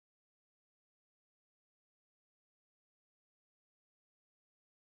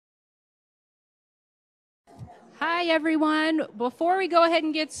Hi, everyone. Before we go ahead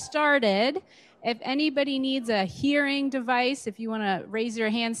and get started, if anybody needs a hearing device, if you want to raise your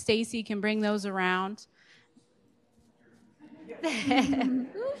hand, Stacy can bring those around.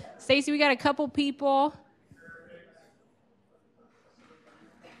 Stacy, we got a couple people.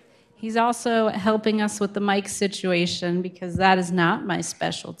 He's also helping us with the mic situation because that is not my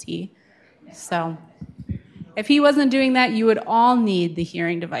specialty. So if he wasn't doing that, you would all need the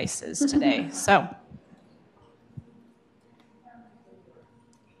hearing devices today. So.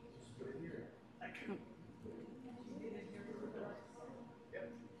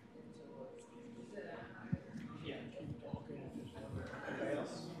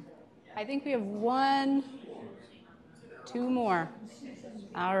 I think we have two more.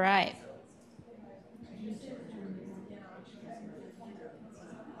 All right.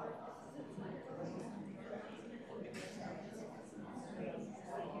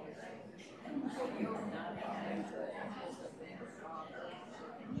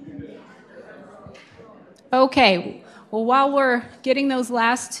 Okay, well, while we're getting those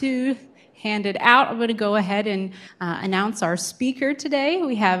last two handed out, I'm going to go ahead and announce our speaker today.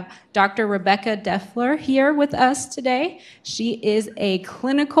 We have Dr. Rebecca Deffler here with us today. She is a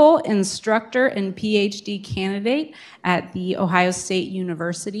clinical instructor and PhD candidate at The Ohio State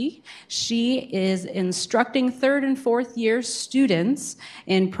University. She is instructing third and fourth year students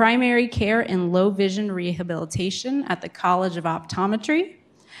in primary care and low vision rehabilitation at the College of Optometry.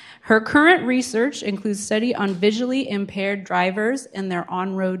 Her current research includes study on visually impaired drivers and their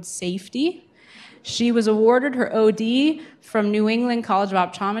on-road safety. She was awarded her OD from New England College of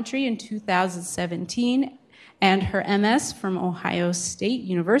Optometry in 2017 and her MS from Ohio State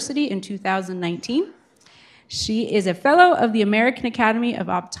University in 2019. She is a fellow of the American Academy of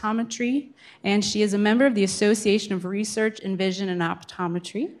Optometry, and she is a member of the Association of Research in Vision and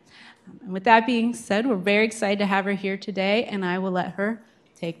Optometry. And with that being said, we're very excited to have her here today, and I will let her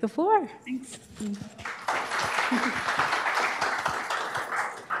take the floor. Thanks.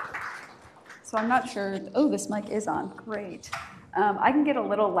 So I'm not sure. Oh, this mic is on. Great. I can get a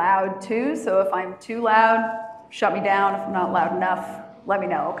little loud too, so if I'm too loud, shut me down. If I'm not loud enough, let me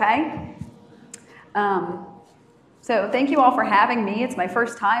know, okay? So thank you all for having me. It's my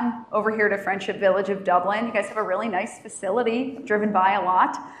first time over here to Friendship Village of Dublin. You guys have a really nice facility. I've driven by a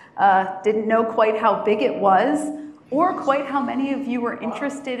lot. Didn't know quite how big it was, or quite how many of you were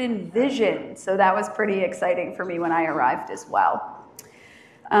interested in vision. So that was pretty exciting for me when I arrived as well.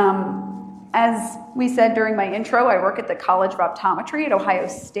 As we said during my intro, I work at the College of Optometry at Ohio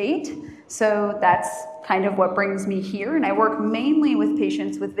State. So that's kind of what brings me here. And I work mainly with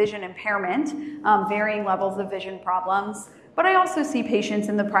patients with vision impairment, varying levels of vision problems. But I also see patients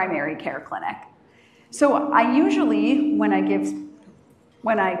in the primary care clinic. So I usually, when I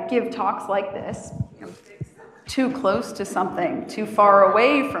give talks like this, too close to something, too far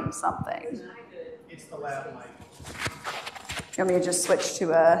away from something. It's the lab mic. You want me to just switch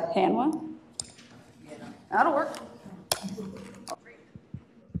to a hand one? That'll work.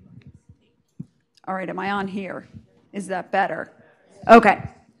 All right, am I on here? Is that better? Okay.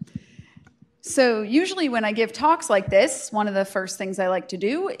 So usually when I give talks like this, one of the first things I like to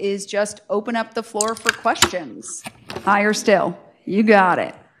do is just open up the floor for questions. Higher still. You got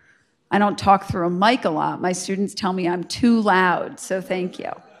it. I don't talk through a mic a lot. My students tell me I'm too loud, so thank you.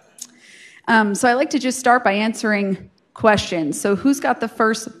 So I like to just start by answering questions. So who's got the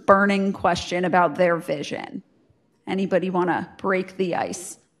first burning question about their vision? Anybody want to break the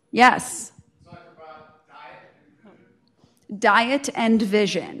ice? Yes? Talk about diet and vision. Diet and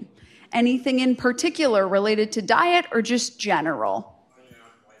vision. Anything in particular related to diet or just general?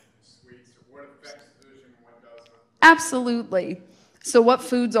 Like sweets, what affects vision and what doesn't? Absolutely. So what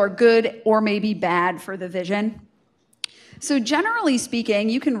foods are good or maybe bad for the vision? So generally speaking,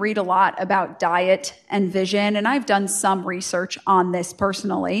 you can read a lot about diet and vision, and I've done some research on this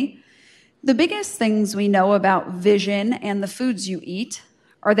personally. The biggest things we know about vision and the foods you eat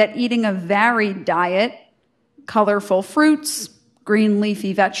are that eating a varied diet, colorful fruits, green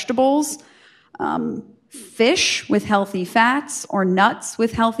leafy vegetables, fish with healthy fats, or nuts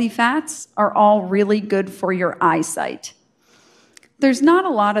with healthy fats are all really good for your eyesight. There's not a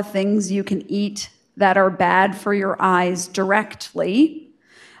lot of things you can eat that are bad for your eyes directly.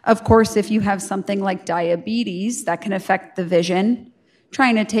 Of course, if you have something like diabetes that can affect the vision,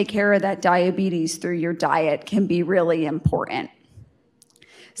 trying to take care of that diabetes through your diet can be really important.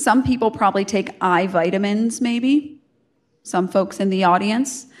 Some people probably take eye vitamins, maybe. Some folks in the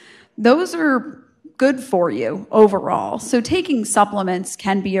audience. Those are good for you overall. So taking supplements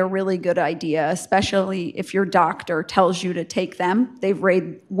can be a really good idea, especially if your doctor tells you to take them. They've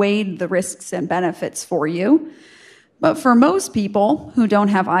weighed the risks and benefits for you. But for most people who don't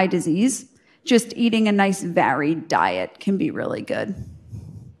have eye disease, just eating a nice varied diet can be really good.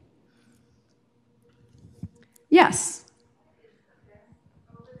 Yes.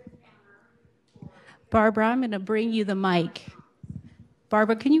 Barbara, I'm going to bring you the mic.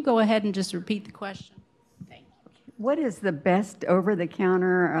 Barbara, can you go ahead and just repeat the question? Thank you. What is the best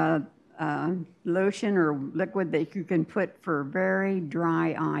over-the-counter lotion or liquid that you can put for very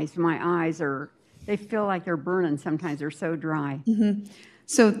dry eyes? My eyes they feel like they're burning sometimes. They're so dry. Mm-hmm.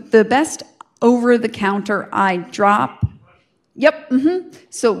 So the best over-the-counter eye drop. Yep. Mm-hmm.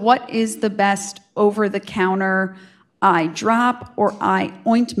 So what is the best over-the-counter eye drop or eye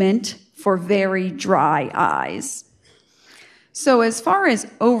ointment for very dry eyes? So as far as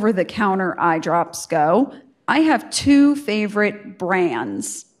over-the-counter eye drops go, I have two favorite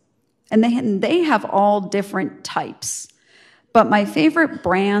brands, and they have all different types. But my favorite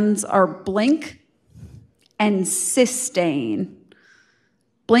brands are Blink and Systane.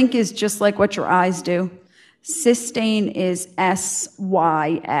 Blink is just like what your eyes do. Systane is Systane,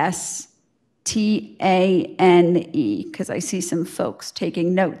 because I see some folks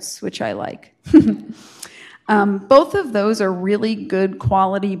taking notes, which I like. Both of those are really good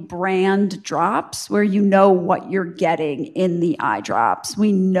quality brand drops where you know what you're getting in the eye drops.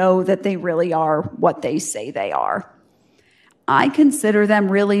 We know that they really are what they say they are. I consider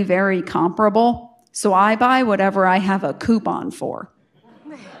them really very comparable, so I buy whatever I have a coupon for.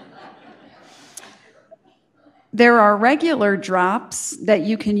 There are regular drops that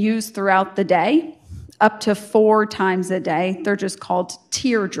you can use throughout the day, up to 4 times a day. They're just called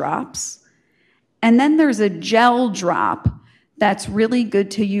teardrops. And then there's a gel drop that's really good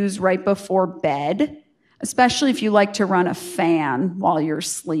to use right before bed, especially if you like to run a fan while you're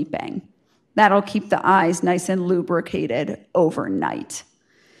sleeping. That'll keep the eyes nice and lubricated overnight.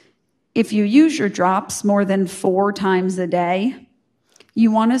 If you use your drops more than 4 times a day, you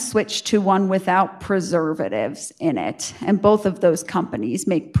want to switch to one without preservatives in it. And both of those companies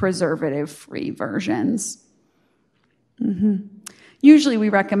make preservative-free versions. Mm-hmm. Usually we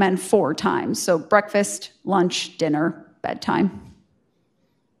recommend 4 times, so breakfast, lunch, dinner, bedtime.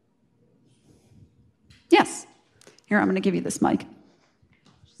 Yes. Here, I'm going to give you this mic.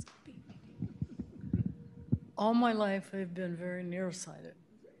 All my life I've been very nearsighted.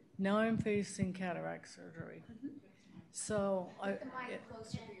 Now I'm facing cataract surgery. So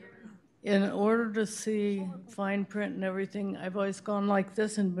in order to see fine print and everything, I've always gone like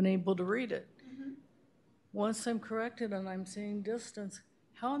this and been able to read it. Once I'm corrected and I'm seeing distance,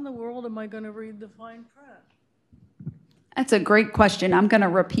 how in the world am I going to read the fine print? That's a great question. I'm going to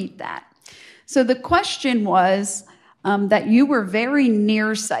repeat that. So the question was that you were very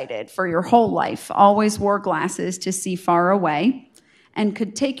nearsighted for your whole life, always wore glasses to see far away, and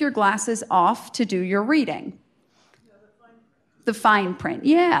could take your glasses off to do your reading. The fine print,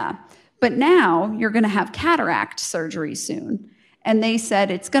 yeah. But now you're going to have cataract surgery soon. And they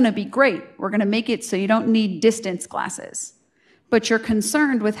said, it's going to be great. We're going to make it so you don't need distance glasses. But you're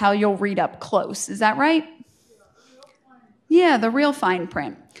concerned with how you'll read up close. Is that right? Yeah, the real fine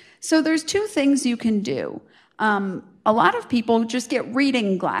print. So there's 2 things you can do. A lot of people just get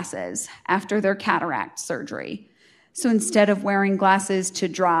reading glasses after their cataract surgery. So instead of wearing glasses to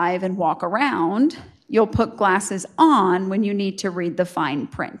drive and walk around, you'll put glasses on when you need to read the fine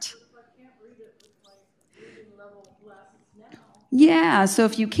print. Yeah, so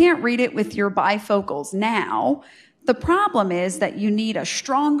if you can't read it with your bifocals now, the problem is that you need a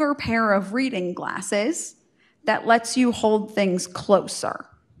stronger pair of reading glasses that lets you hold things closer.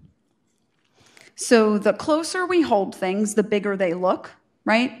 So the closer we hold things, the bigger they look,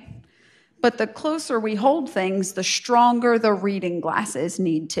 right? But the closer we hold things, the stronger the reading glasses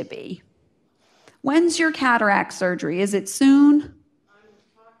need to be. When's your cataract surgery? Is it soon? I'm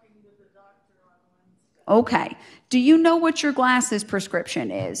talking with the doctor on Wednesday. Okay. Do you know what your glasses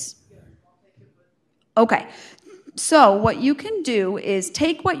prescription is? Okay. So what you can do is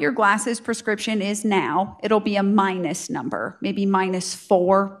take what your glasses prescription is now. It'll be a minus number, maybe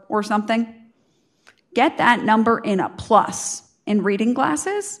 -4 or something. Get that number in a plus in reading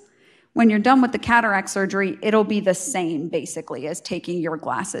glasses. When you're done with the cataract surgery, it'll be the same basically as taking your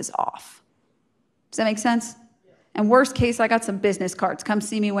glasses off. Does that make sense? And worst case, I got some business cards. Come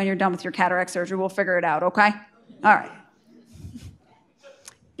see me when you're done with your cataract surgery. We'll figure it out, okay? All right.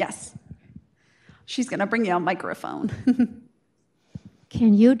 Yes. She's going to bring you a microphone.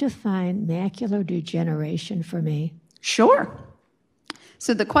 Can you define macular degeneration for me? Sure.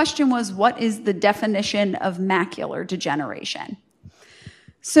 So the question was, what is the definition of macular degeneration?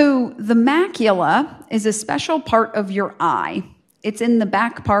 So the macula is a special part of your eye. It's in the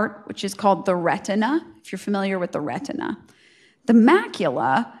back part, which is called the retina, if you're familiar with the retina. The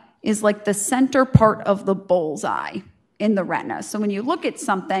macula is like the center part of the bullseye in the retina. So when you look at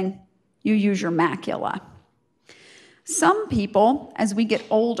something, you use your macula. Some people, as we get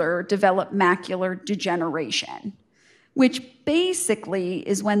older, develop macular degeneration, which basically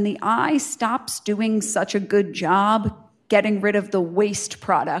is when the eye stops doing such a good job getting rid of the waste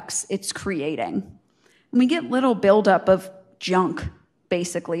products it's creating. And we get little buildup of junk,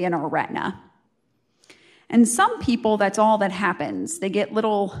 basically, in our retina. And some people, that's all that happens. They get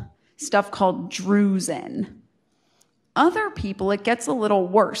little stuff called drusen. Other people, it gets a little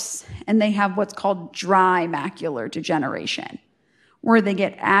worse, and they have what's called dry macular degeneration, where they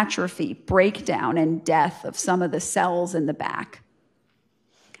get atrophy, breakdown, and death of some of the cells in the back.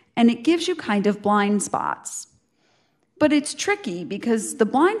 And it gives you kind of blind spots. But it's tricky because the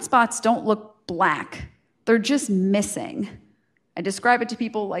blind spots don't look black. They're just missing. I describe it to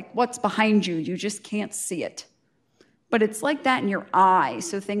people like, what's behind you? You just can't see it. But it's like that in your eye,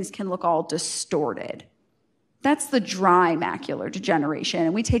 so things can look all distorted. That's the dry macular degeneration,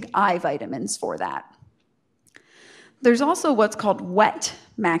 and we take eye vitamins for that. There's also what's called wet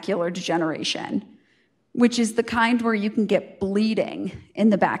macular degeneration, which is the kind where you can get bleeding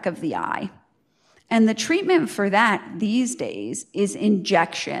in the back of the eye. And the treatment for that these days is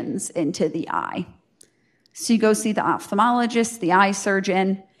injections into the eye. So you go see the ophthalmologist, the eye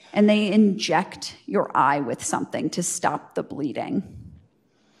surgeon, and they inject your eye with something to stop the bleeding.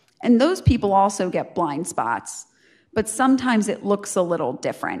 And those people also get blind spots, but sometimes it looks a little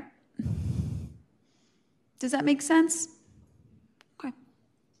different. Does that make sense? Okay.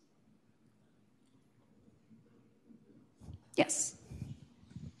 Yes.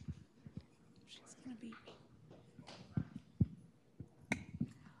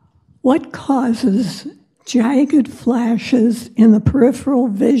 What causes jagged flashes in the peripheral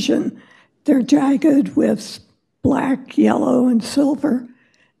vision? They're jagged with black, yellow, and silver.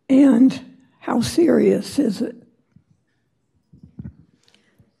 And how serious is it?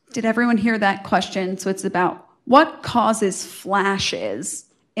 Did everyone hear that question? So it's about what causes flashes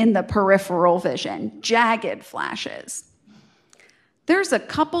in the peripheral vision, jagged flashes. There's a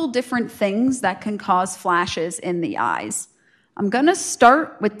couple different things that can cause flashes in the eyes. I'm going to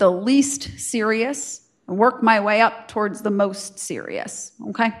start with the least serious and work my way up towards the most serious,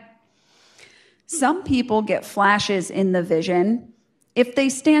 okay? Some people get flashes in the vision if they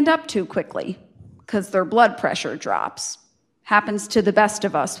stand up too quickly because their blood pressure drops. Happens to the best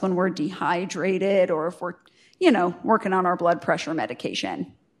of us when we're dehydrated or if we're, working on our blood pressure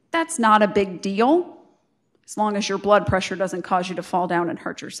medication. That's not a big deal as long as your blood pressure doesn't cause you to fall down and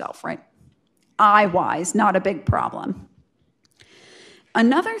hurt yourself, right? Eye-wise, not a big problem.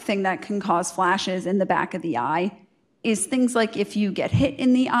 Another thing that can cause flashes in the back of the eye is things like if you get hit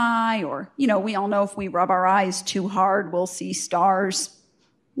in the eye or, we all know if we rub our eyes too hard, we'll see stars.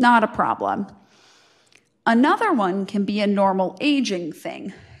 Not a problem. Another one can be a normal aging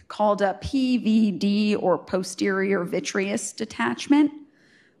thing called a FVD or posterior vitreous detachment.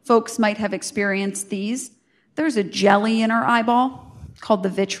 Folks might have experienced these. There's a jelly in our eyeball called the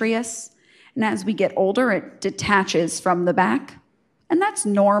vitreous, and as we get older, it detaches from the back. And that's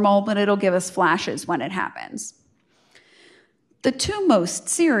normal, but it'll give us flashes when it happens. The two most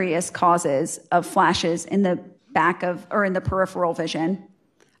serious causes of flashes in the back of, or in the peripheral vision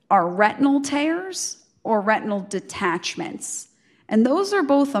are retinal tears or retinal detachments. And those are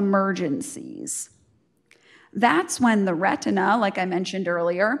both emergencies. That's when the retina, like I mentioned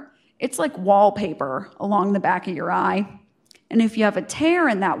earlier, it's like wallpaper along the back of your eye. And if you have a tear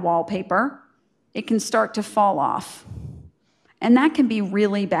in that wallpaper, it can start to fall off. And that can be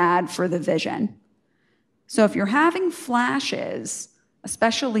really bad for the vision. So if you're having flashes,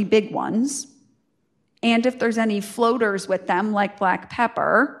 especially big ones, and if there's any floaters with them, like black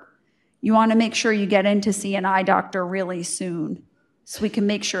pepper, you want to make sure you get in to see an eye doctor really soon so we can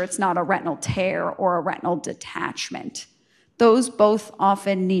make sure it's not a retinal tear or a retinal detachment. Those both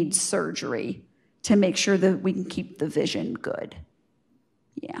often need surgery to make sure that we can keep the vision good.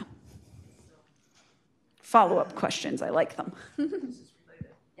 Yeah. Follow-up questions, I like them.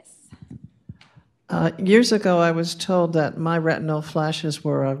 Years ago, I was told that my retinal flashes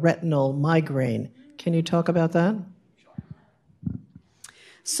were a retinal migraine. Can you talk about that?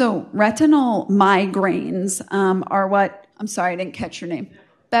 So retinal migraines are what, I'm sorry, I didn't catch your name.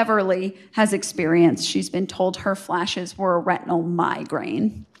 Beverly has experienced. She's been told her flashes were a retinal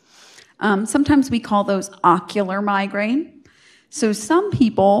migraine. Sometimes we call those ocular migraine. So some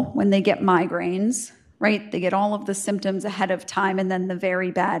people, when they get migraines, right, they get all of the symptoms ahead of time and then the very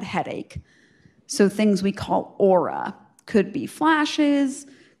bad headache. So things we call aura. Could be flashes,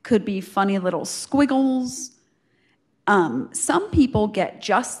 could be funny little squiggles. Some people get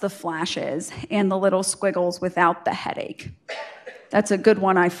just the flashes and the little squiggles without the headache. That's a good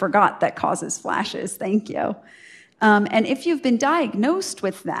one I forgot that causes flashes. Thank you. And if you've been diagnosed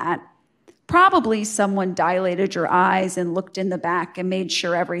with that, probably someone dilated your eyes and looked in the back and made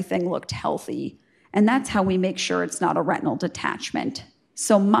sure everything looked healthy. And that's how we make sure it's not a retinal detachment.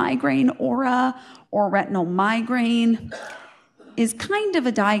 So migraine aura or retinal migraine is kind of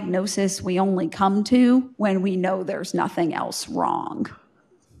a diagnosis we only come to when we know there's nothing else wrong.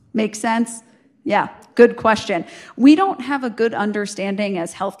 Make sense? Yeah, good question. We don't have a good understanding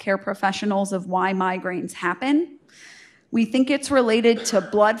as healthcare professionals of why migraines happen. We think it's related to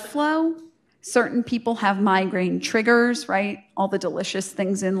blood flow. Certain people have migraine triggers, right? All the delicious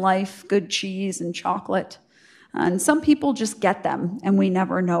things in life, good cheese and chocolate. And some people just get them, and we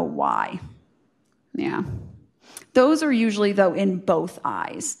never know why. Yeah. Those are usually, though, in both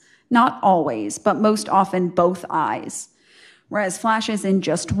eyes. Not always, but most often both eyes. Whereas flashes in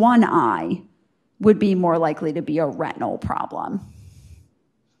just one eye would be more likely to be a retinal problem.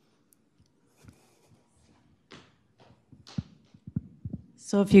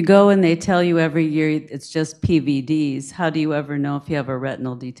 So if you go and they tell you every year it's just PVDs, how do you ever know if you have a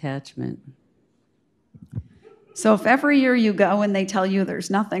retinal detachment? So if every year you go and they tell you there's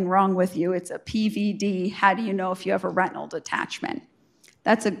nothing wrong with you, it's a PVD, how do you know if you have a retinal detachment?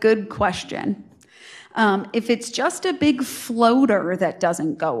 That's a good question. If it's just a big floater that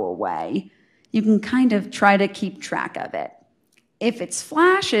doesn't go away, you can kind of try to keep track of it. If it's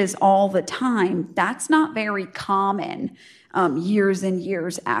flashes all the time, that's not very common years and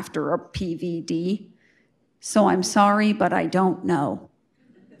years after a PVD. So I'm sorry, but I don't know.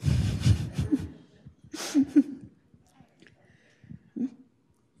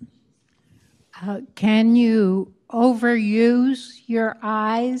 Can you overuse your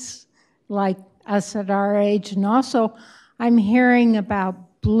eyes like us at our age? And also, I'm hearing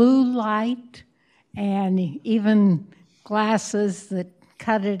about blue light and even glasses that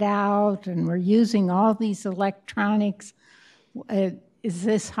cut it out, and we're using all these electronics. Is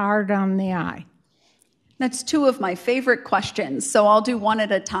this hard on the eye? That's two of my favorite questions, so I'll do one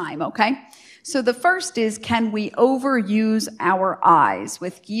at a time, okay? So the first is, can we overuse our eyes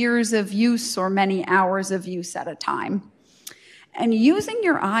with years of use or many hours of use at a time? And using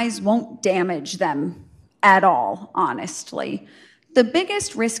your eyes won't damage them at all, honestly. The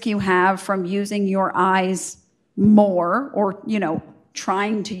biggest risk you have from using your eyes more, or,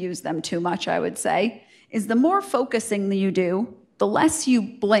 trying to use them too much, I would say, is the more focusing that you do, the less you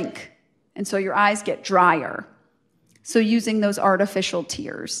blink. And so your eyes get drier. So using those artificial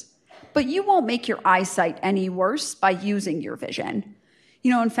tears. But you won't make your eyesight any worse by using your vision.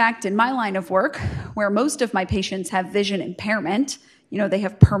 In fact, in my line of work, where most of my patients have vision impairment, they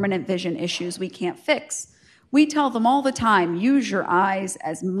have permanent vision issues we can't fix, we tell them all the time, use your eyes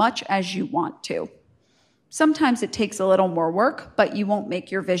as much as you want to. Sometimes it takes a little more work, but you won't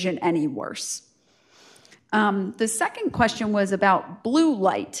make your vision any worse. The second question was about blue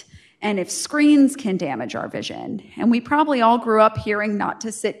light and if screens can damage our vision. And we probably all grew up hearing not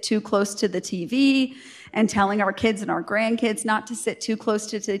to sit too close to the TV and telling our kids and our grandkids not to sit too close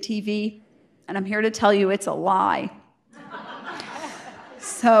to the TV. And I'm here to tell you it's a lie.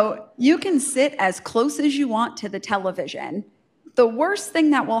 So you can sit as close as you want to the television. The worst thing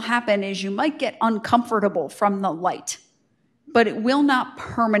that will happen is you might get uncomfortable from the light, but it will not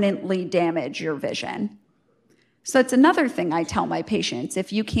permanently damage your vision. So that's another thing I tell my patients.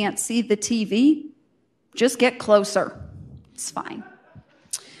 If you can't see the TV, just get closer. It's fine.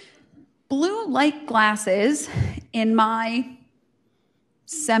 Blue light glasses, in my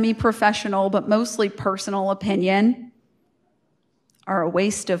semi-professional but mostly personal opinion, are a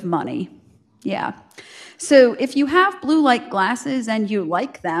waste of money. Yeah. So if you have blue light glasses and you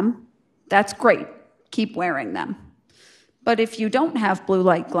like them, that's great. Keep wearing them. But if you don't have blue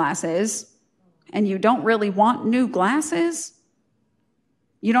light glasses and you don't really want new glasses,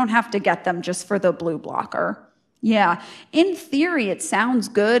 you don't have to get them just for the blue blocker. Yeah, in theory, it sounds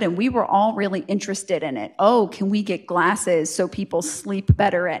good, and we were all really interested in it. Oh, can we get glasses so people sleep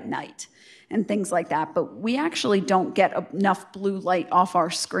better at night and things like that? But we actually don't get enough blue light off our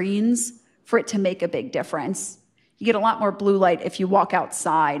screens for it to make a big difference. You get a lot more blue light if you walk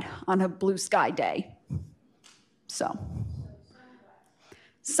outside on a blue sky day. So,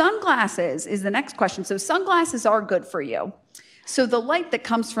 sunglasses is the next question. So sunglasses are good for you. So the light that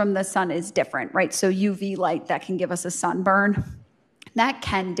comes from the sun is different, right? So UV light that can give us a sunburn That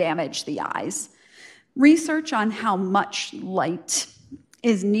can damage the eyes. Research on how much light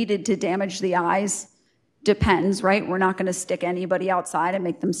is needed to damage the eyes depends, right? We're not going to stick anybody outside and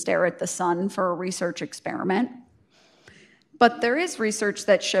make them stare at the sun for a research experiment. But there is research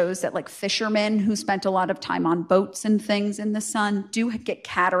that shows that like fishermen who spent a lot of time on boats and things in the sun do get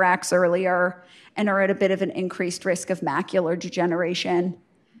cataracts earlier and are at a bit of an increased risk of macular degeneration.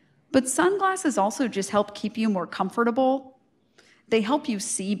 But sunglasses also just help keep you more comfortable. They help you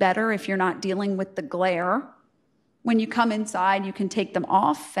see better if you're not dealing with the glare. When you come inside, you can take them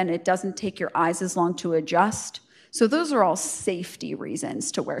off and it doesn't take your eyes as long to adjust. So those are all safety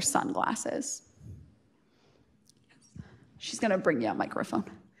reasons to wear sunglasses. She's going to bring you a microphone.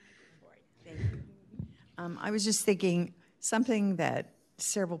 I was just thinking something that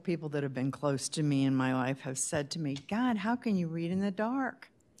several people that have been close to me in my life have said to me, God, how can you read in the dark?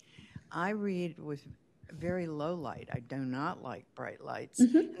 I read with very low light. I do not like bright lights.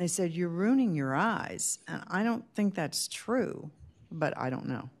 And they said, you're ruining your eyes. And I don't think that's true, but I don't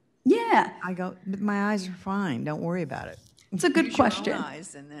know. Yeah. I go, but my eyes are fine. Don't worry about it. It's a good Use your own question.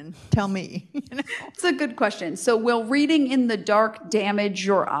 eyes and then tell me. It's a good question. So will reading in the dark damage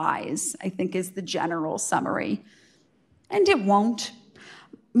your eyes? I think is the general summary. And it won't.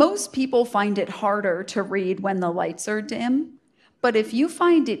 Most people find it harder to read when the lights are dim. But if you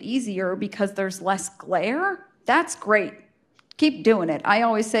find it easier because there's less glare, that's great. Keep doing it. I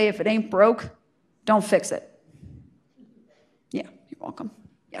always say if it ain't broke, don't fix it. Yeah, you're welcome.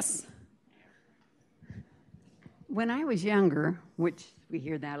 Yes. When I was younger, which we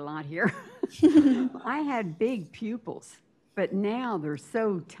hear that a lot here, I had big pupils, but now they're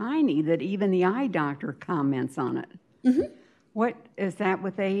so tiny that even the eye doctor comments on it. What is that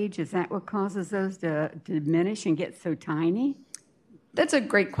with age? Is that what causes those to diminish and get so tiny? That's a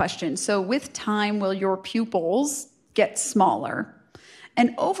great question. So with time, will your pupils get smaller?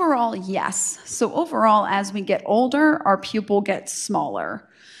 And overall, yes. So overall, as we get older, our pupil gets smaller.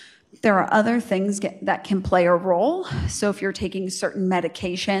 There are other things that can play a role. So if you're taking certain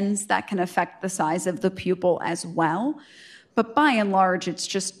medications, that can affect the size of the pupil as well. But by and large, it's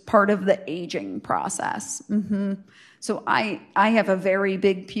just part of the aging process. So I have a very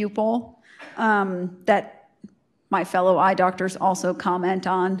big pupil that my fellow eye doctors also comment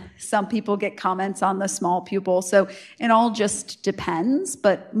on. Some people get comments on the small pupil. So it all just depends,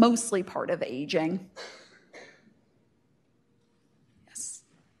 but mostly part of aging. Yes.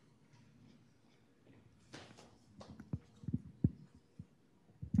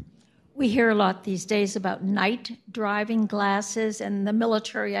 We hear a lot these days about night driving glasses, and the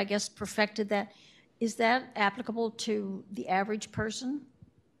military, I guess, perfected that. Is that applicable to the average person?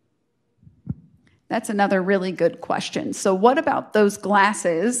 That's another really good question. So what about those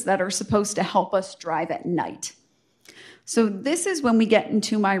glasses that are supposed to help us drive at night? So this is when we get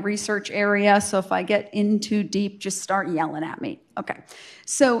into my research area. So if I get in too deep, just start yelling at me. Okay.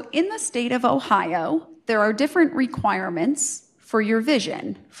 So in the state of Ohio, there are different requirements for your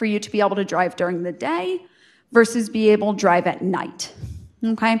vision, for you to be able to drive during the day versus be able to drive at night.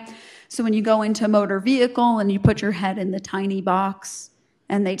 Okay. So when you go into a motor vehicle and you put your head in the tiny box,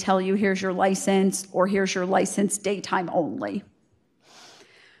 and they tell you, here's your license, or here's your license daytime only.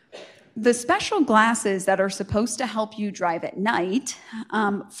 The special glasses that are supposed to help you drive at night,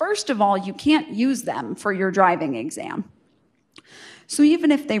 first of all, you can't use them for your driving exam. So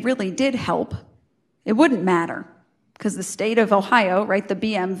even if they really did help, it wouldn't matter, because the state of Ohio, right, the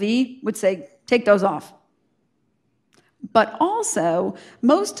BMV, would say, take those off. But also,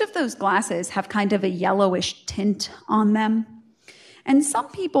 most of those glasses have kind of a yellowish tint on them. And some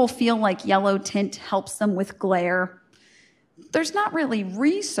people feel like yellow tint helps them with glare. There's not really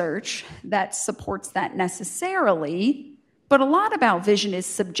research that supports that necessarily, but a lot about vision is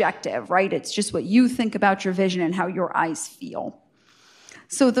subjective, right? It's just what you think about your vision and how your eyes feel.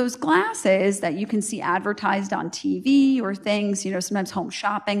 So those glasses that you can see advertised on TV or things, sometimes Home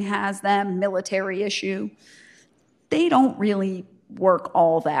Shopping has them, military issue, they don't really work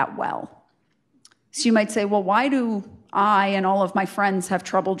all that well. So you might say, well, why do I and all of my friends have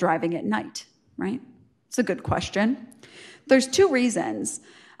trouble driving at night, right? It's a good question. There's two reasons.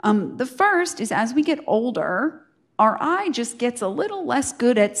 The first is as we get older, our eye just gets a little less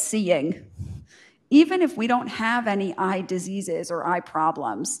good at seeing. Even if we don't have any eye diseases or eye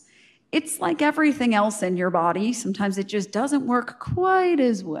problems, it's like everything else in your body. Sometimes it just doesn't work quite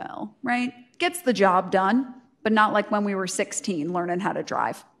as well, right? Gets the job done, but not like when we were 16 learning how to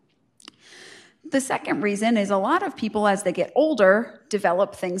drive. The second reason is a lot of people, as they get older,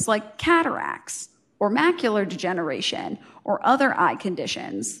 develop things like cataracts or macular degeneration or other eye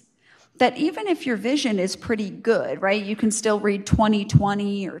conditions. that even if your vision is pretty good, right, you can still read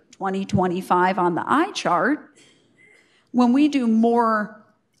 20/20 or 20/25 on the eye chart. When we do more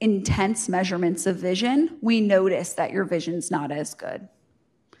intense measurements of vision, we notice that your vision's not as good.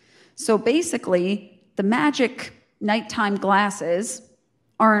 So basically, the magic nighttime glasses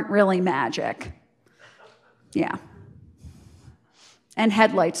aren't really magic. Yeah. And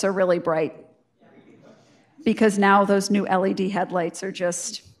headlights are really bright, because now those new LED headlights are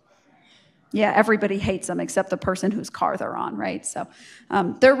just, yeah, everybody hates them except the person whose car they're on, right? So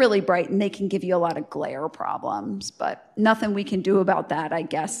they're really bright, and they can give you a lot of glare problems, but nothing we can do about that, I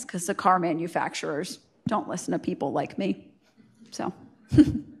guess, because the car manufacturers don't listen to people like me. So,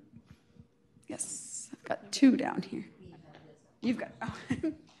 yes, I've got two down here. You've got, oh,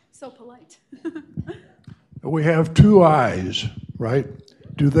 so polite. We have two eyes, right?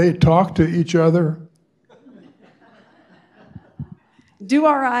 Do they talk to each other? Do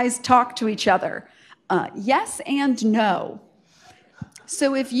our eyes talk to each other? Yes and no.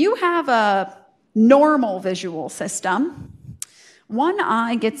 So if you have a normal visual system, one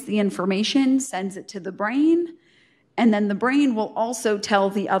eye gets the information, sends it to the brain, and then the brain will also tell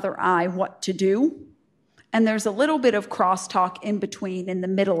the other eye what to do. And there's a little bit of crosstalk in between in the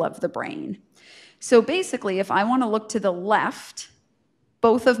middle of the brain. So basically, if I want to look to the left,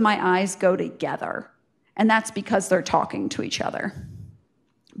 both of my eyes go together. And that's because they're talking to each other.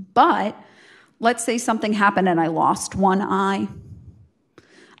 But let's say something happened and I lost one eye.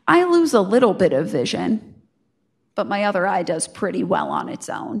 I lose a little bit of vision, but my other eye does pretty well on its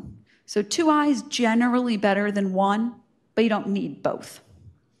own. So two eyes generally better than one, but you don't need both.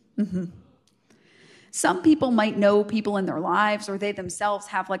 Mm-hmm. Some people might know people in their lives, or they themselves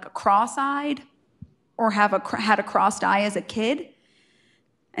have like a cross-eyed or had a crossed eye as a kid.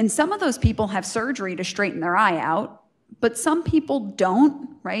 And some of those people have surgery to straighten their eye out, but some people don't,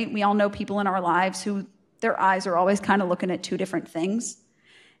 right? We all know people in our lives who their eyes are always kind of looking at two different things.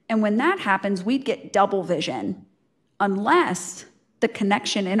 And when that happens, we'd get double vision unless the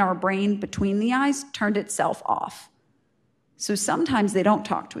connection in our brain between the eyes turned itself off. So sometimes they don't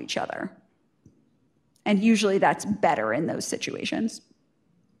talk to each other. And usually that's better in those situations.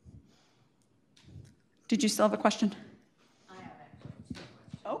 Did you still have a question? I have actually 2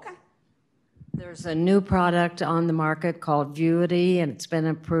 questions. Okay. There's a new product on the market called Vuity, and it's been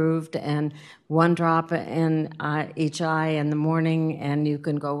approved, and 1 drop in each eye in the morning, and you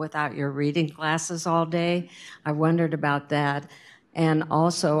can go without your reading glasses all day. I wondered about that. And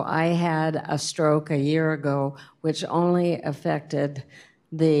also, I had a stroke a year ago, which only affected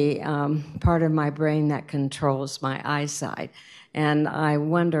the part of my brain that controls my eyesight. And I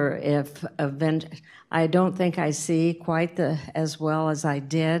wonder if I don't think I see quite as well as I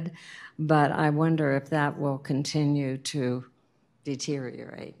did, but I wonder if that will continue to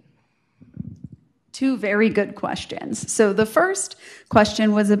deteriorate. 2 very good questions. So the first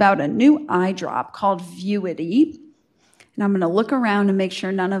question was about a new eye drop called Vuity. And I'm going to look around and make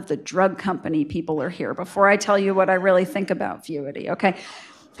sure none of the drug company people are here before I tell you what I really think about Vuity, okay?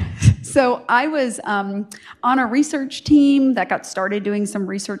 So I was on a research team that got started doing some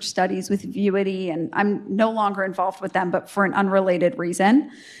research studies with Vuity, and I'm no longer involved with them, but for an unrelated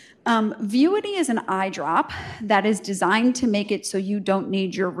reason. Vuity is an eye drop that is designed to make it so you don't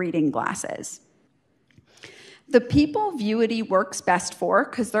need your reading glasses. The people Vuity works best for,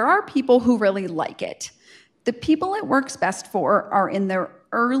 because there are people who really like it, the people it works best for are in their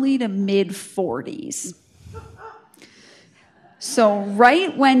early to mid 40s. So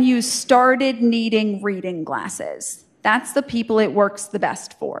right when you started needing reading glasses, that's the people it works the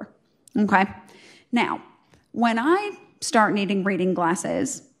best for, okay? Now, when I start needing reading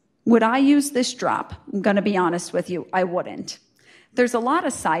glasses, would I use this drop? I'm going to be honest with you, I wouldn't. There's a lot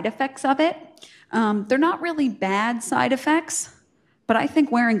of side effects of it. They're not really bad side effects, but I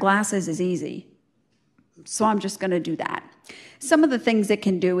think wearing glasses is easy. So I'm just going to do that. Some of the things it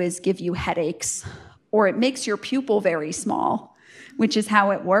can do is give you headaches, or it makes your pupil very small, which is how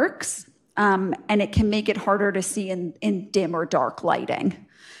it works. And it can make it harder to see in dim or dark lighting.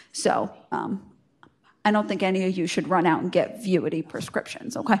 So I don't think any of you should run out and get Vuity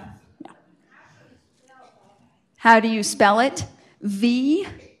prescriptions, okay? Yeah. How do you spell it?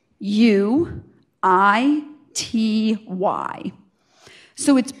 V-U-I-T-Y.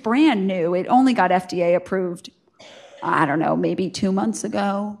 So it's brand new. It only got FDA approved, I don't know, maybe 2 months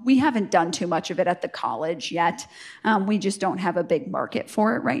ago. We haven't done too much of it at the college yet. We just don't have a big market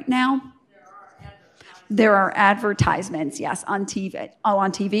for it right now. There are advertisements, yes, on TV. Oh,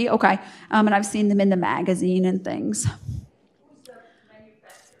 on TV? Okay. And I've seen them in the magazine and things.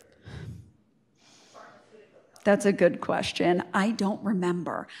 That's a good question. I don't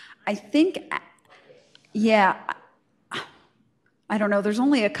remember. I think, yeah, I don't know. There's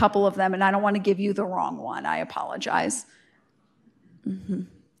only a couple of them, and I don't want to give you the wrong one. I apologize.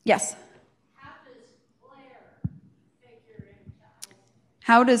 Yes?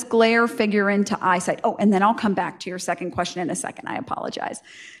 How does glare figure into eyesight? Oh, and then I'll come back to your second question in a second. I apologize.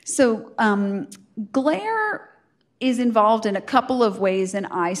 So glare is involved in a couple of ways in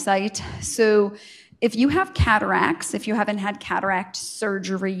eyesight. So if you have cataracts, if you haven't had cataract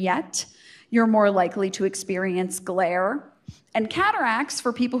surgery yet, you're more likely to experience glare. And cataracts,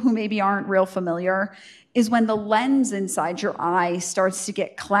 for people who maybe aren't real familiar, is when the lens inside your eye starts to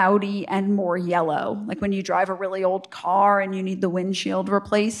get cloudy and more yellow, like when you drive a really old car and you need the windshield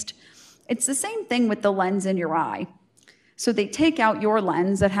replaced. It's the same thing with the lens in your eye. So they take out your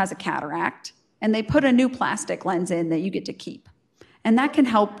lens that has a cataract, and they put a new plastic lens in that you get to keep. And that can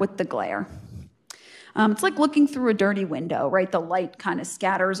help with the glare. It's like looking through a dirty window, right? The light kind of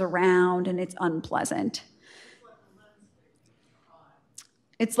scatters around, and it's unpleasant.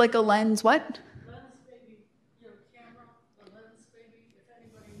 It's like a lens, what?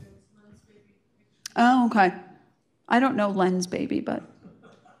 Oh, okay. I don't know Lens Baby, but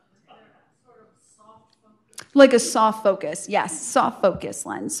like a soft focus. Yes, soft focus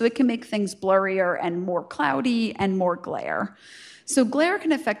lens. So it can make things blurrier and more cloudy and more glare. So glare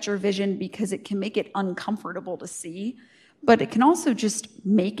can affect your vision because it can make it uncomfortable to see, but it can also just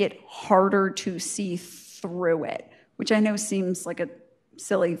make it harder to see through it, which I know seems like a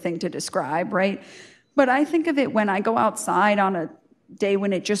silly thing to describe, right? But I think of it when I go outside on a day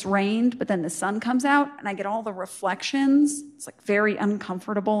when it just rained, but then the sun comes out and I get all the reflections. It's like very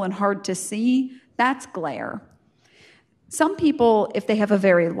uncomfortable and hard to see. That's glare. Some people, if they have a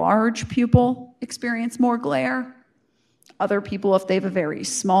very large pupil, experience more glare. Other people, if they have a very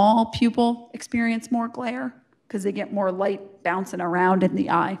small pupil, experience more glare because they get more light bouncing around in the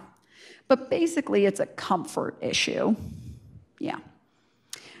eye. But basically, it's a comfort issue. Yeah.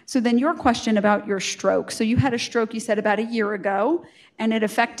 So then your question about your stroke. So you had a stroke, you said, about a year ago, and it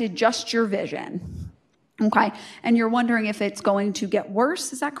affected just your vision. Okay. And you're wondering if it's going to get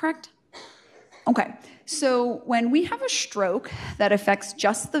worse. Is that correct? Okay. So when we have a stroke that affects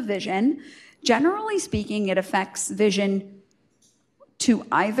just the vision, generally speaking, it affects vision to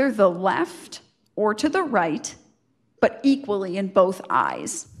either the left or to the right, but equally in both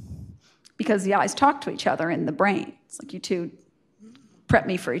eyes, because the eyes talk to each other in the brain. It's like you two prep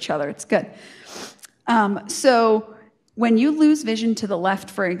me for each other. It's good. So when you lose vision to the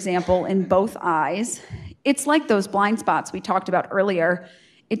left, for example, in both eyes, it's like those blind spots we talked about earlier.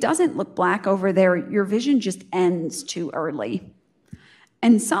 It doesn't look black over there. Your vision just ends too early.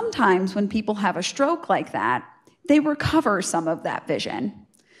 And sometimes when people have a stroke like that, they recover some of that vision.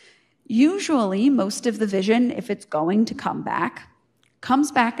 Usually, most of the vision, if it's going to come back,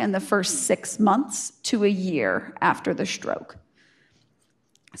 comes back in the first 6 months to a year after the stroke.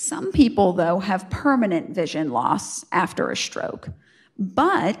 Some people, though, have permanent vision loss after a stroke,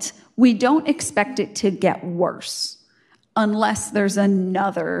 but we don't expect it to get worse unless there's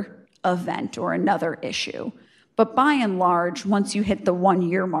another event or another issue. But by and large, once you hit the 1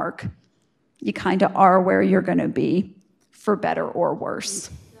 year mark, you kind of are where you're going to be, for better or worse.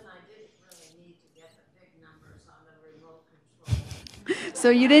 Then I didn't really need to get the big numbers on the remote control. So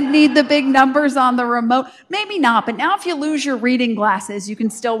you didn't need the big numbers on the remote? Maybe not, but now if you lose your reading glasses, you can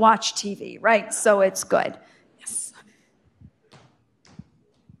still watch TV, right? So it's good. Yes.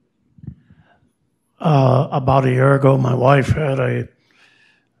 About a year ago, my wife had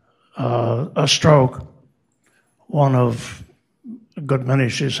a stroke, one of a good many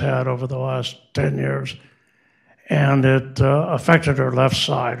she's had over the last 10 years, and it affected her left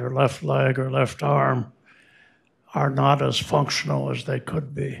side, her left leg, her left arm are not as functional as they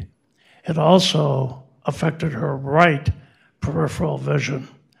could be. It also affected her right peripheral vision,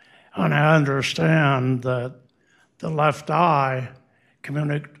 and I understand that the left eye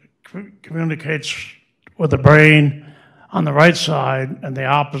communicates with the brain on the right side, and the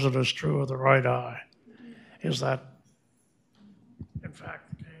opposite is true of the right eye. Is that, in fact,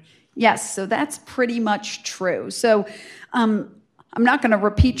 the case? Yes, so that's pretty much true. So I'm not going to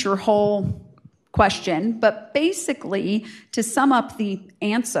repeat your whole question, but basically, to sum up the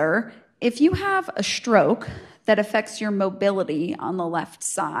answer, if you have a stroke that affects your mobility on the left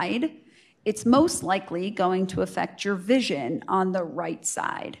side, it's most likely going to affect your vision on the right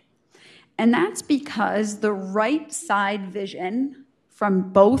side. And that's because the right side vision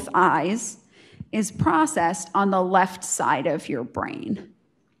from both eyes is processed on the left side of your brain.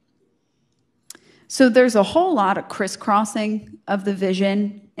 So there's a whole lot of crisscrossing of the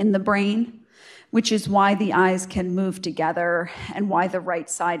vision in the brain, which is why the eyes can move together and why the right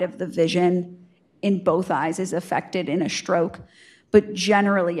side of the vision in both eyes is affected in a stroke. But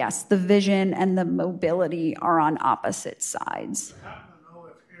generally, yes, the vision and the mobility are on opposite sides. I happen to know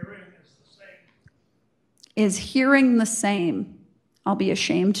if hearing is the same. Is hearing the same? I'll be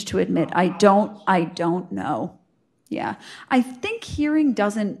ashamed to admit I don't know. Yeah. I think hearing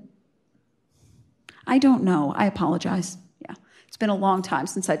doesn't, I don't know. I apologize. Yeah. It's been a long time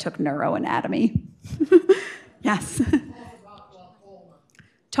since I took neuroanatomy. Yes.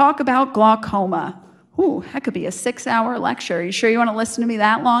 Talk about glaucoma. Ooh, that could be a 6-hour lecture. You sure you want to listen to me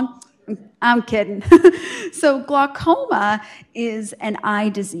that long? I'm kidding. So glaucoma is an eye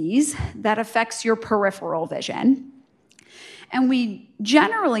disease that affects your peripheral vision. And we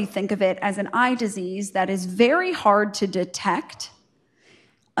generally think of it as an eye disease that is very hard to detect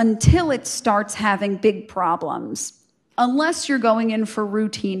until it starts having big problems, unless you're going in for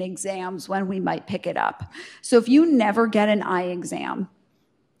routine exams when we might pick it up. So if you never get an eye exam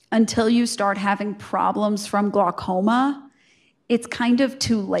until you start having problems from glaucoma, it's kind of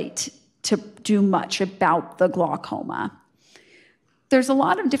too late to do much about the glaucoma. There's a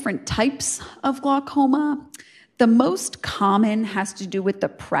lot of different types of glaucoma. The most common has to do with the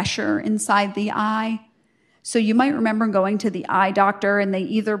pressure inside the eye. So you might remember going to the eye doctor and they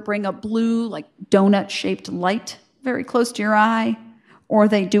either bring a blue, like donut-shaped light very close to your eye, or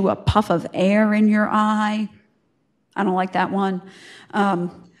they do a puff of air in your eye. I don't like that one.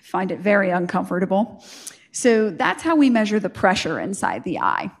 Find it very uncomfortable. So that's how we measure the pressure inside the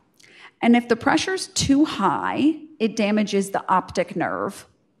eye. And if the pressure's too high, it damages the optic nerve.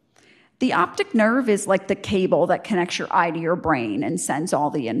 The optic nerve is like the cable that connects your eye to your brain and sends all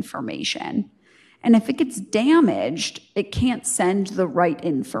the information. And if it gets damaged, it can't send the right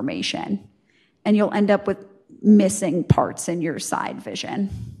information. And you'll end up with missing parts in your side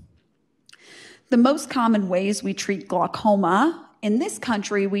vision. The most common ways we treat glaucoma, in this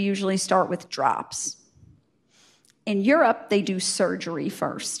country, we usually start with drops. In Europe, they do surgery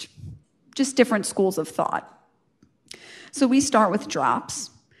first. Just different schools of thought. So we start with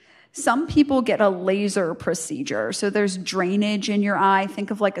drops. Some people get a laser procedure. So there's drainage in your eye. Think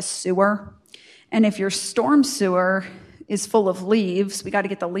of like a sewer. And if your storm sewer is full of leaves, we got to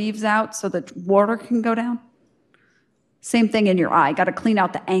get the leaves out so that water can go down. Same thing in your eye. Got to clean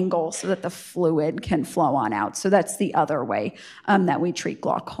out the angle so that the fluid can flow on out. So that's the other way that we treat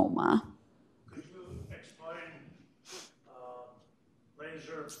glaucoma. Could you explain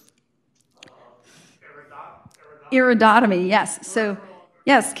laser iridotomy, yes. So,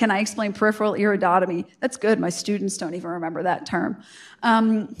 yes, can I explain peripheral iridotomy? That's good. My students don't even remember that term.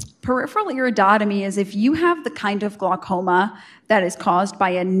 Peripheral iridotomy is if you have the kind of glaucoma that is caused by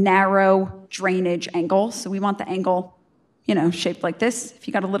a narrow drainage angle. So we want the angle, shaped like this. If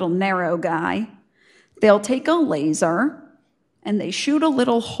you got a little narrow guy, they'll take a laser and they shoot a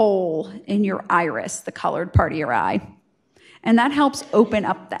little hole in your iris, the colored part of your eye. And that helps open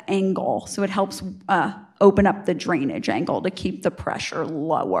up the angle. So it helps open up the drainage angle to keep the pressure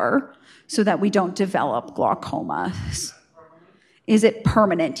lower so that we don't develop glaucoma. Is it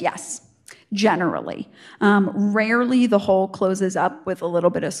permanent? Yes, generally. Rarely the hole closes up with a little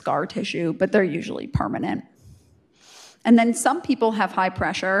bit of scar tissue, but they're usually permanent. And then some people have high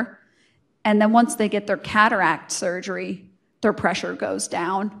pressure, and then once they get their cataract surgery, their pressure goes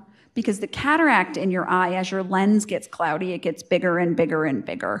down. Because the cataract in your eye, as your lens gets cloudy, it gets bigger and bigger and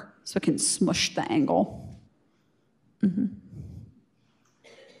bigger. So it can smush the angle. Mm-hmm.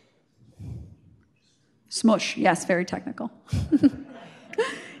 Smush, yes, very technical.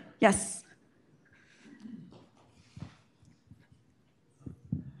 Yes.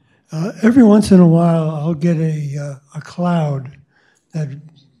 Every once in a while, I'll get a cloud that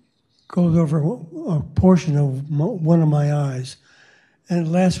goes over a portion of one of my eyes. And it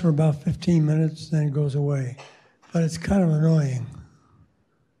lasts for about 15 minutes, then it goes away. But it's kind of annoying.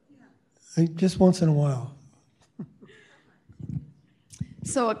 Just once in a while.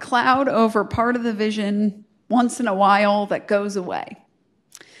 So a cloud over part of the vision once in a while that goes away.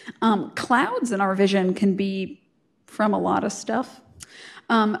 Clouds in our vision can be from a lot of stuff.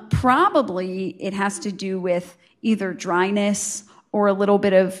 Probably it has to do with either dryness or a little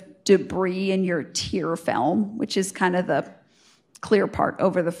bit of debris in your tear film, which is kind of the clear part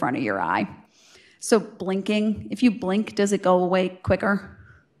over the front of your eye. So blinking, if you blink, does it go away quicker?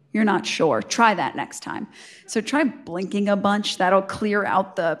 You're not sure. Try that next time. So try blinking a bunch. That'll clear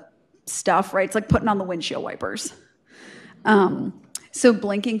out the stuff, right? It's like putting on the windshield wipers. So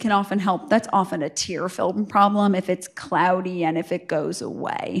blinking can often help. That's often a tear film problem if it's cloudy and if it goes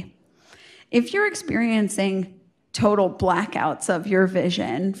away. If you're experiencing total blackouts of your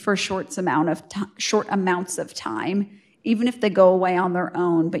vision for short amounts of time, even if they go away on their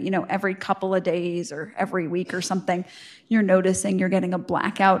own. But, every couple of days or every week or something, you're noticing you're getting a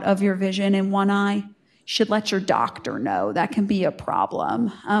blackout of your vision in one eye. You should let your doctor know. That can be a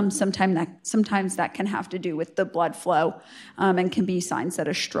problem. Sometimes that can have to do with the blood flow and can be signs that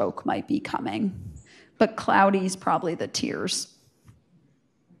a stroke might be coming. But cloudy is probably the tears.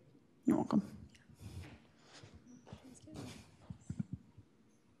 You're welcome.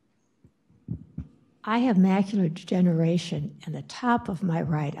 I have macular degeneration in the top of my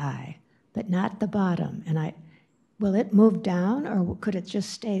right eye, but not the bottom. And will it move down, or could it just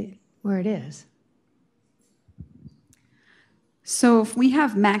stay where it is? So if we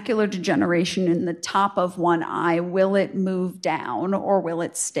have macular degeneration in the top of one eye, will it move down or will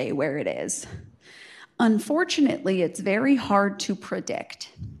it stay where it is? Unfortunately, it's very hard to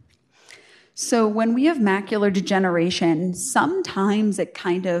predict. So when we have macular degeneration, sometimes it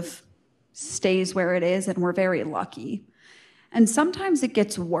kind of stays where it is, and we're very lucky. And sometimes it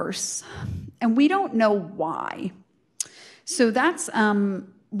gets worse, and we don't know why. So that's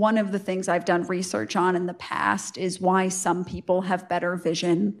one of the things I've done research on in the past, is why some people have better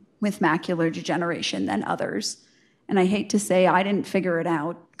vision with macular degeneration than others. And I hate to say I didn't figure it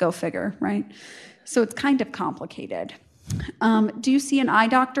out. Go figure, right? So it's kind of complicated. Do you see an eye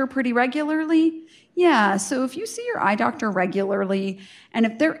doctor pretty regularly? Yeah, so if you see your eye doctor regularly, and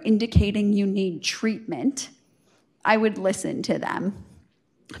if they're indicating you need treatment, I would listen to them.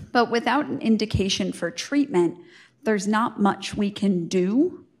 But without an indication for treatment, there's not much we can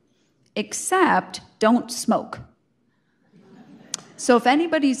do, except don't smoke. So if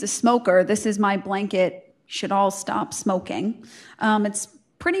anybody's a smoker, this is my blanket, you should all stop smoking. It's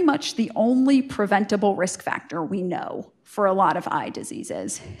pretty much the only preventable risk factor we know for a lot of eye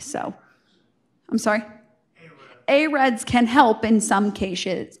diseases. So, I'm sorry? AREDs can help in some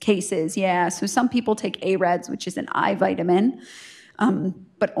cases, yeah. So some people take AREDs, which is an eye vitamin,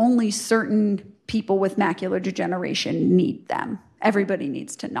 but only certain people with macular degeneration need them. Everybody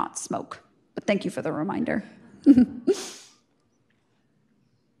needs to not smoke. But thank you for the reminder.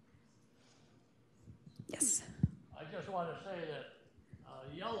 Yes. I just want to say that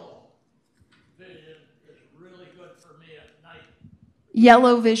yellow vision is really good for me at night.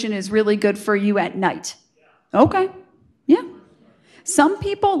 Yellow vision is really good for you at night. Okay. Yeah. Some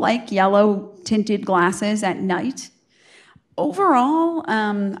people like yellow tinted glasses at night. Overall,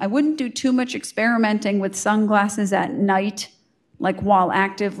 I wouldn't do too much experimenting with sunglasses at night, like while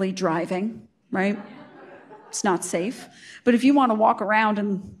actively driving, right? It's not safe. But if you want to walk around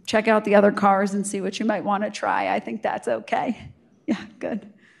and check out the other cars and see what you might want to try, I think that's okay. Yeah,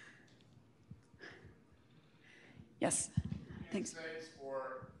 good. Yes. Thanks.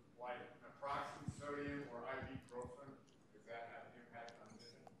 For like naproxen sodium or ibuprofen, does that have an impact on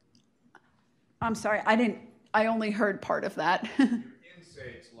vision? I'm sorry, I only heard part of that.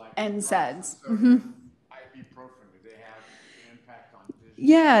 NSAIDs like NSAIDs. Sodium, ibuprofen, do they have an impact on vision?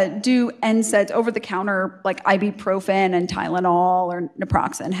 Yeah, do NSAIDs, over-the-counter, like ibuprofen and Tylenol or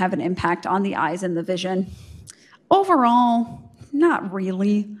naproxen, have an impact on the eyes and the vision? Overall, not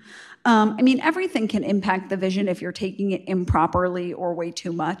really. Everything can impact the vision if you're taking it improperly or way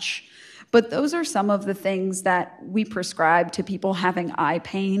too much. But those are some of the things that we prescribe to people having eye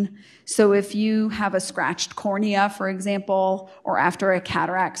pain. So if you have a scratched cornea, for example, or after a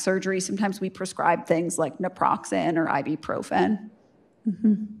cataract surgery, sometimes we prescribe things like naproxen or ibuprofen.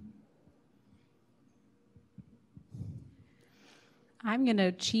 Mm-hmm. I'm going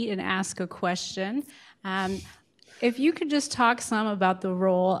to cheat and ask a question. If you could just talk some about the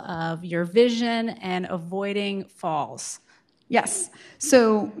role of your vision and avoiding falls. Yes.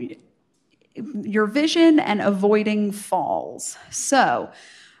 So your vision and avoiding falls. So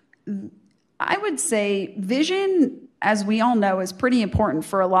I would say vision, as we all know, is pretty important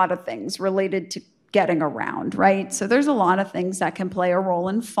for a lot of things related to getting around, right? So there's a lot of things that can play a role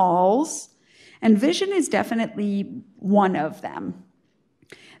in falls, and vision is definitely one of them.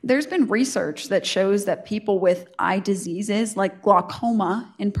 There's been research that shows that people with eye diseases, like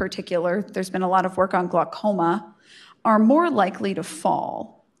glaucoma in particular, there's been a lot of work on glaucoma, are more likely to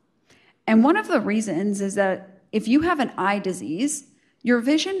fall. And one of the reasons is that if you have an eye disease, your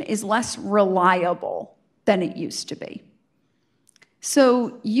vision is less reliable than it used to be.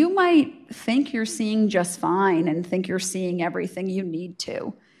 So you might think you're seeing just fine and think you're seeing everything you need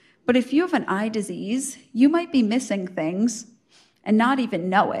to. But if you have an eye disease, you might be missing things and not even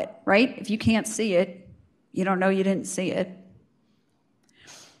know it, right? If you can't see it, you don't know you didn't see it.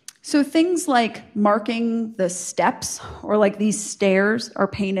 So things like marking the steps, or like these stairs are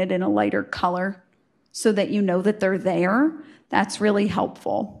painted in a lighter color so that you know that they're there. That's really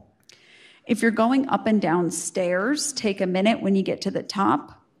helpful. If you're going up and down stairs, take a minute when you get to the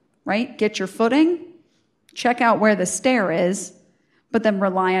top, right? Get your footing, check out where the stair is, but then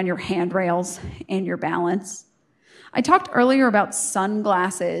rely on your handrails and your balance. I talked earlier about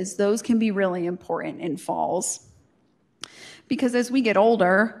sunglasses. Those can be really important in falls. Because as we get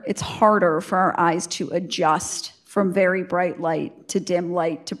older, it's harder for our eyes to adjust from very bright light to dim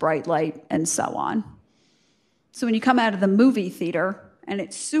light to bright light and so on. So when you come out of the movie theater and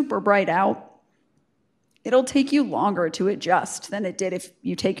it's super bright out, it'll take you longer to adjust than it did if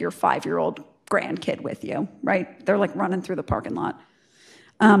you take your 5-year-old grandkid with you, right? They're like running through the parking lot.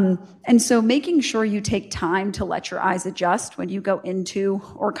 And so making sure you take time to let your eyes adjust when you go into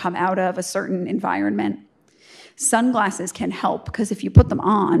or come out of a certain environment. Sunglasses can help because if you put them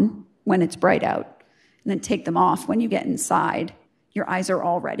on when it's bright out and then take them off when you get inside, your eyes are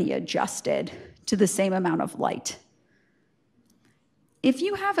already adjusted to the same amount of light. If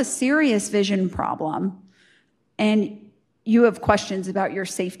you have a serious vision problem and you have questions about your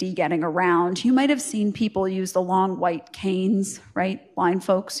safety getting around, you might have seen people use the long white canes, right? Blind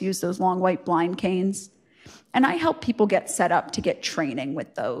folks use those long white blind canes. And I help people get set up to get training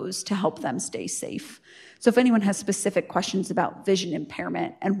with those to help them stay safe. So if anyone has specific questions about vision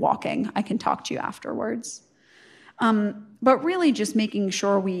impairment and walking, I can talk to you afterwards. But really just making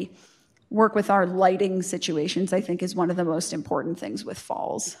sure we work with our lighting situations, I think, is one of the most important things with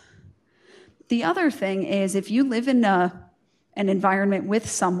falls. The other thing is if you live in an environment with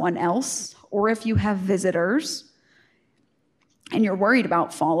someone else, or if you have visitors and you're worried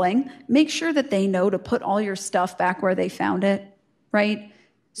about falling, make sure that they know to put all your stuff back where they found it, right?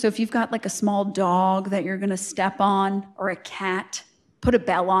 So if you've got like a small dog that you're gonna step on or a cat, put a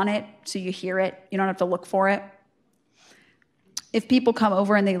bell on it so you hear it. You don't have to look for it. If people come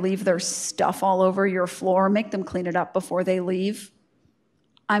over and they leave their stuff all over your floor, make them clean it up before they leave.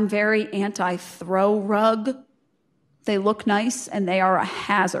 I'm very anti-throw rug. They look nice and they are a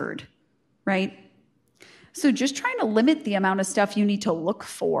hazard, right? So just trying to limit the amount of stuff you need to look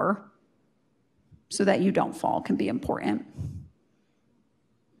for so that you don't fall can be important.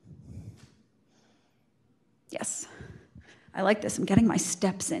 Yes, I like this. I'm getting my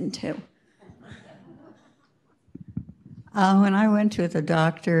steps in too. When I went to the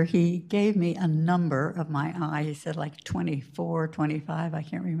doctor, he gave me a number of my eye. He said like 24, 25, I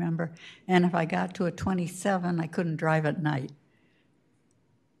can't remember. And if I got to a 27, I couldn't drive at night.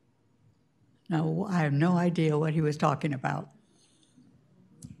 No, I have no idea what he was talking about.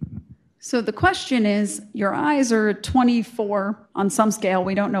 So the question is, your eyes are 24 on some scale,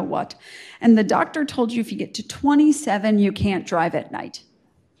 we don't know what. And the doctor told you if you get to 27, you can't drive at night.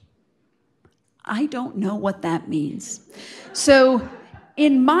 I don't know what that means. So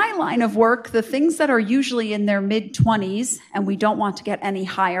in my line of work, the things that are usually in their mid-20s, and we don't want to get any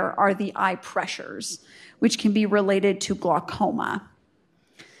higher, are the eye pressures, which can be related to glaucoma.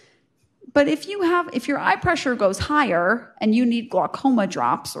 But if your eye pressure goes higher and you need glaucoma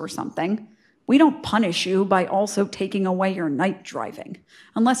drops or something, we don't punish you by also taking away your night driving,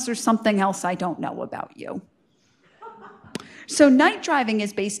 unless there's something else I don't know about you. So night driving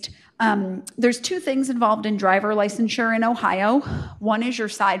is based, there's two things involved in driver licensure in Ohio. One is your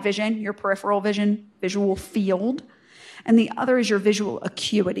side vision, your peripheral vision, visual field, and the other is your visual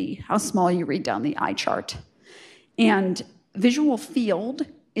acuity, how small you read down the eye chart. And visual field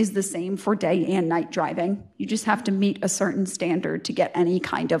is the same for day and night driving. You just have to meet a certain standard to get any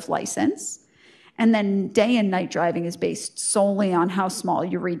kind of license. And then day and night driving is based solely on how small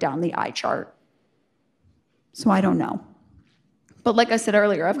you read down the eye chart. So I don't know. But like I said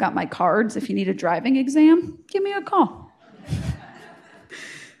earlier, I've got my cards. If you need a driving exam, give me a call.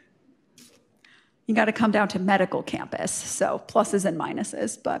 You got to come down to medical campus, so pluses and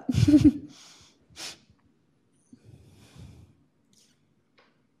minuses, but...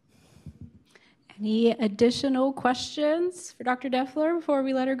 Any additional questions for Dr. Deffler before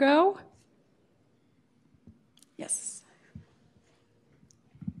we let her go? Yes.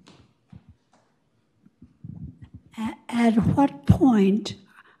 At what point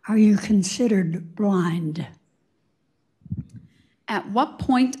are you considered blind? At what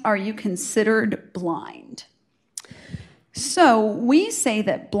point are you considered blind? So we say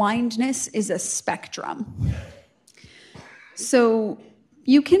that blindness is a spectrum. So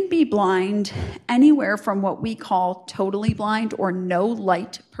you can be blind anywhere from what we call totally blind or no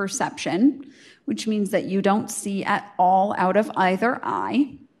light perception, which means that you don't see at all out of either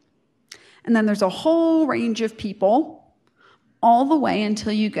eye. And then there's a whole range of people all the way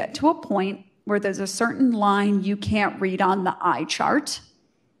until you get to a point where there's a certain line you can't read on the eye chart.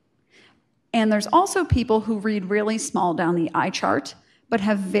 And there's also people who read really small down the eye chart, but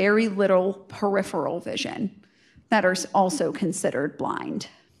have very little peripheral vision that are also considered blind.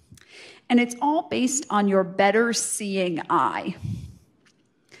 And it's all based on your better seeing eye.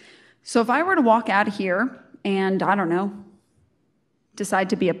 So if I were to walk out of here and, I don't know, decide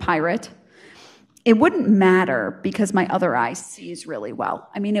to be a pirate, it wouldn't matter because my other eye sees really well.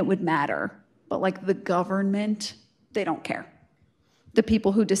 I mean, it would matter, but like the government, they don't care. The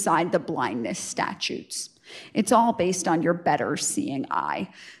people who decide the blindness statutes. It's all based on your better seeing eye.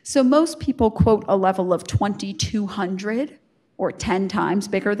 So most people quote a level of 2200 or 10 times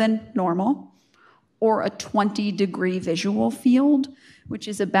bigger than normal, or a 20-degree visual field, which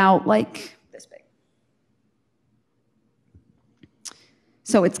is about like this big.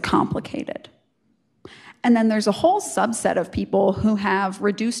 So it's complicated. And then there's a whole subset of people who have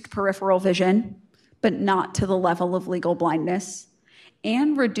reduced peripheral vision, but not to the level of legal blindness,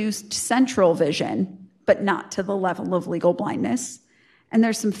 and reduced central vision, but not to the level of legal blindness. And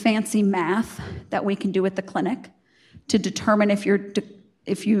there's some fancy math that we can do at the clinic to determine if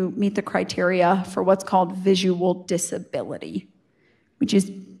you meet the criteria for what's called visual disability, which is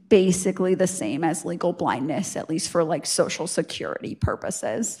basically the same as legal blindness, at least for like Social Security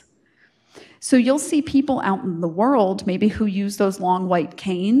purposes. So you'll see people out in the world maybe who use those long white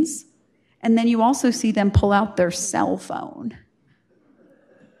canes, and then you also see them pull out their cell phone.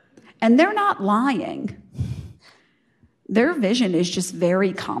 And they're not lying. Their vision is just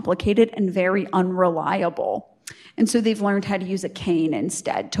very complicated and very unreliable. And so they've learned how to use a cane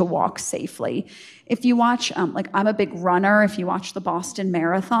instead to walk safely. If you watch, like I'm a big runner, if you watch the Boston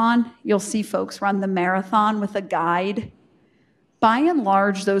Marathon, you'll see folks run the marathon with a guide. By and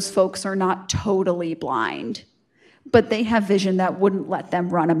large, those folks are not totally blind, but they have vision that wouldn't let them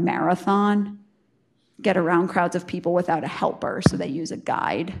run a marathon, get around crowds of people without a helper, so they use a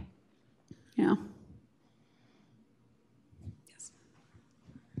guide. Yeah.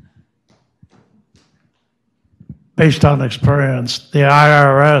 Based on experience, the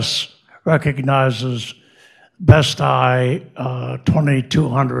IRS recognizes best eye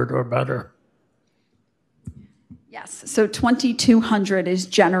 2200 or better. Yes, so 2200 is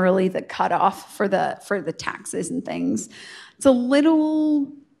generally the cutoff for the taxes and things. It's a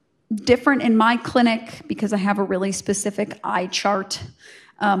little different in my clinic because I have a really specific eye chart.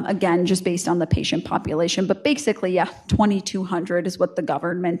 Again, just based on the patient population. But basically, yeah, 2200 is what the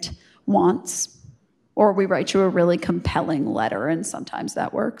government wants. Or we write you a really compelling letter, and sometimes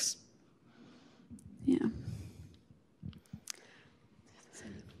that works. Yeah.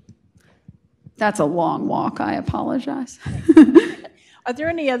 That's a long walk. I apologize. Are there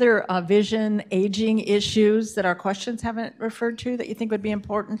any other vision aging issues that our questions haven't referred to that you think would be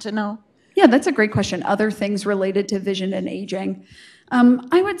important to know? Yeah, that's a great question. Other things related to vision and aging.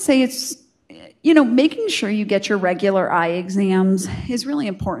 I would say it's, making sure you get your regular eye exams is really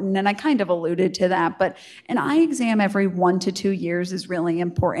important. And I kind of alluded to that, but an eye exam every 1 to 2 years is really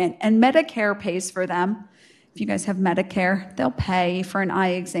important. And Medicare pays for them. If you guys have Medicare, they'll pay for an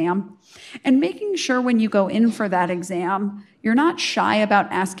eye exam. And making sure when you go in for that exam, you're not shy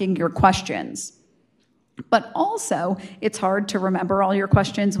about asking your questions. But also, it's hard to remember all your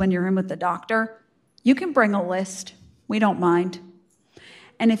questions when you're in with the doctor. You can bring a list. We don't mind.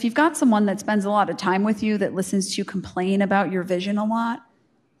 And if you've got someone that spends a lot of time with you that listens to you complain about your vision a lot,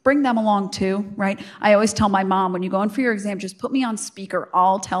 bring them along too, right? I always tell my mom, when you go in for your exam, just put me on speaker.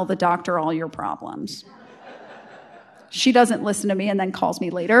 I'll tell the doctor all your problems. She doesn't listen to me and then calls me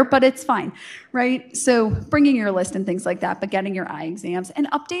later, but it's fine, right? So bringing your list and things like that, but getting your eye exams and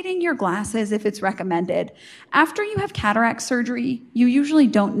updating your glasses if it's recommended. After you have cataract surgery, you usually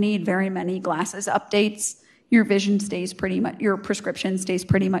don't need very many glasses updates. Your vision stays your prescription stays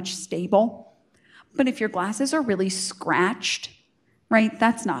pretty much stable. But if your glasses are really scratched, right,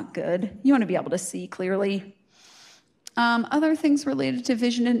 that's not good. You want to be able to see clearly. Other things related to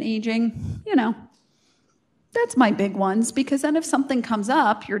vision and aging, that's my big ones, because then if something comes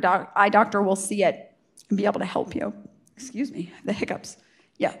up, your eye doctor will see it and be able to help you. Excuse me, the hiccups.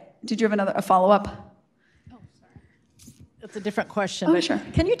 Yeah, did you have a follow-up? It's a different question. Oh, but sure.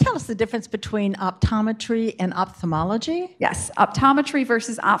 Can you tell us the difference between optometry and ophthalmology? Yes, optometry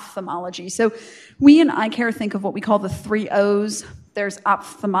versus ophthalmology. So we in eye care think of what we call the 3 O's. There's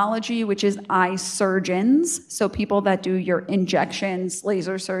ophthalmology, which is eye surgeons, so people that do your injections,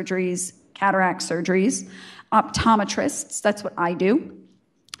 laser surgeries, cataract surgeries. Optometrists, that's what I do.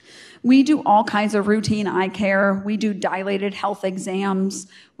 We do all kinds of routine eye care. We do dilated health exams.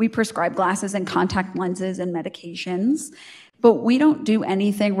 We prescribe glasses and contact lenses and medications. But we don't do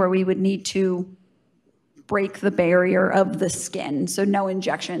anything where we would need to break the barrier of the skin, so no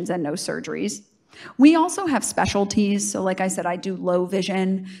injections and no surgeries. We also have specialties. So like I said, I do low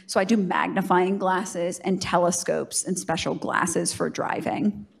vision. So I do magnifying glasses and telescopes and special glasses for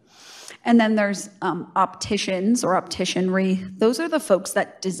driving. And then there's opticians or opticianry. Those are the folks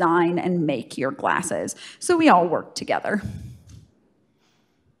that design and make your glasses. So we all work together.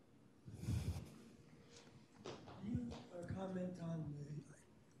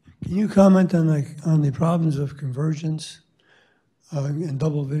 Can you comment on the problems of convergence and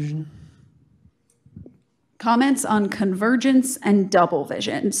double vision? Comments on convergence and double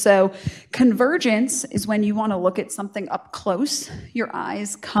vision. So convergence is when you want to look at something up close, your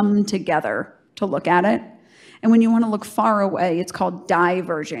eyes come together to look at it. And when you want to look far away, it's called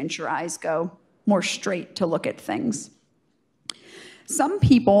divergence. Your eyes go more straight to look at things. Some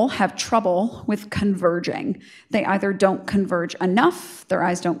people have trouble with converging. They either don't converge enough, their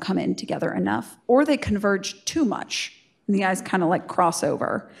eyes don't come in together enough, or they converge too much. And the eyes kind of like cross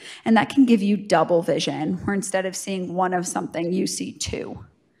over. And that can give you double vision, where instead of seeing one of something, you see two.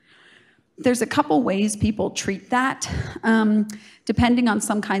 There's a couple ways people treat that. Depending on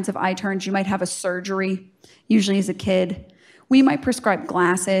some kinds of eye turns, you might have a surgery, usually as a kid. We might prescribe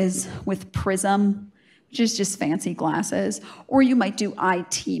glasses with prism, which is just fancy glasses. Or you might do eye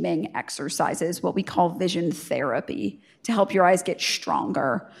teaming exercises, what we call vision therapy, to help your eyes get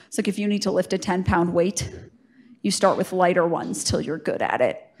stronger. It's like if you need to lift a 10-pound weight, you start with lighter ones till you're good at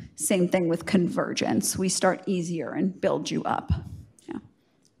it. Same thing with convergence. We start easier and build you up. Yeah.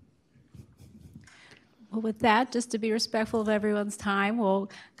 Well, with that, just to be respectful of everyone's time, we'll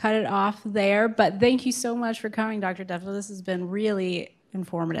cut it off there. But thank you so much for coming, Dr. Deffler. This has been really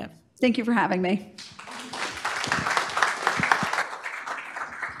informative. Thank you for having me.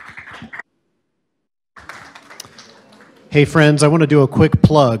 Hey, friends, I want to do a quick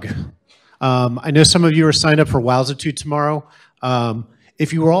plug. I know some of you are signed up for Wowzitude tomorrow.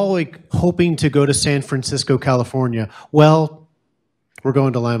 If you were all hoping to go to San Francisco, California, well, we're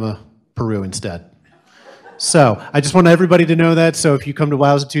going to Lima, Peru instead. So I just want everybody to know that. So if you come to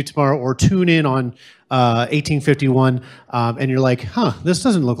Wowzitude tomorrow or tune in on 1851 and you're like, huh, this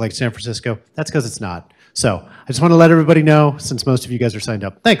doesn't look like San Francisco, that's because it's not. So I just want to let everybody know since most of you guys are signed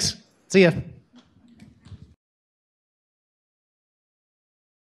up. Thanks. See ya.